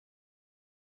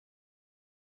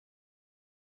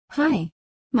Hi,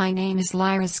 my name is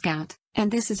Lyra Scout, and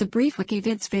this is a brief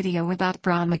Wikivids video about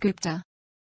Brahmagupta.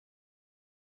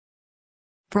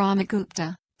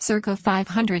 Brahmagupta, circa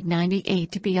 598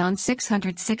 to beyond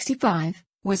 665,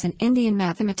 was an Indian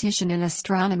mathematician and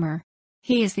astronomer.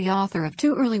 He is the author of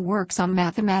two early works on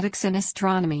mathematics and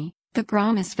astronomy, the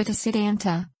Brahmagupta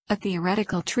Siddhanta, a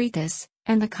theoretical treatise,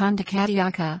 and the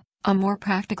Khandakatayaka, a more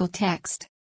practical text.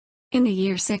 In the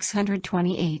year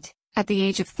 628, at the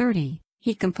age of 30,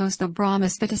 he composed the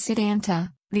Brahmagupta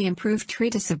Siddhanta, the improved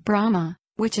treatise of Brahma,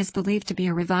 which is believed to be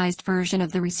a revised version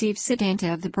of the received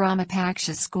Siddhanta of the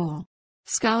Brahmapaksha school.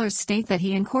 Scholars state that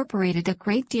he incorporated a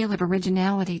great deal of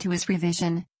originality to his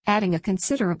revision, adding a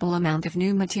considerable amount of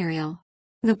new material.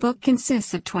 The book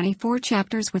consists of 24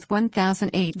 chapters with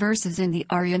 1008 verses in the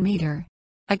Aryan meter.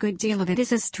 A good deal of it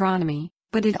is astronomy,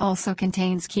 but it also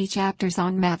contains key chapters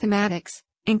on mathematics,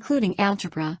 including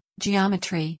algebra,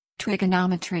 geometry,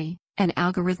 trigonometry, and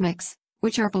algorithmics,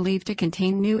 which are believed to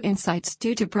contain new insights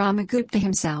due to Brahmagupta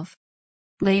himself.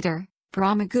 Later,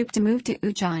 Brahmagupta moved to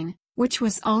Ujjain, which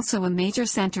was also a major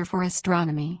center for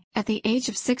astronomy. At the age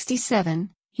of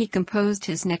 67, he composed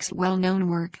his next well-known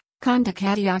work,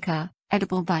 Khandakatayaka,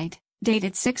 Edible Bite,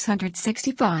 dated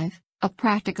 665, a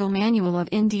practical manual of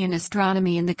Indian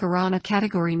astronomy in the Karana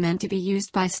category meant to be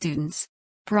used by students.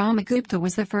 Brahmagupta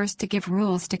was the first to give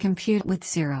rules to compute with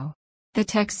zero. The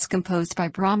texts composed by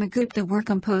Brahmagupta were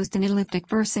composed in elliptic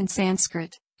verse in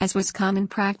Sanskrit, as was common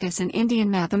practice in Indian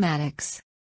mathematics.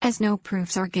 As no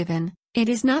proofs are given, it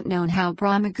is not known how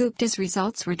Brahmagupta's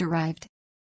results were derived.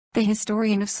 The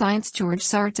historian of science George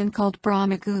Sarton called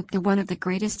Brahmagupta one of the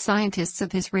greatest scientists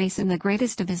of his race and the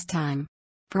greatest of his time.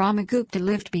 Brahmagupta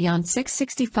lived beyond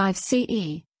 665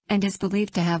 CE, and is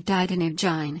believed to have died in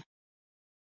Ujjain.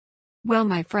 Well,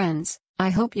 my friends, I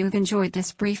hope you've enjoyed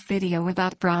this brief video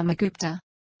about Brahmagupta.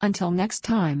 Until next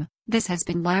time, this has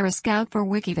been Lyra Scout for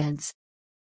Wikivids.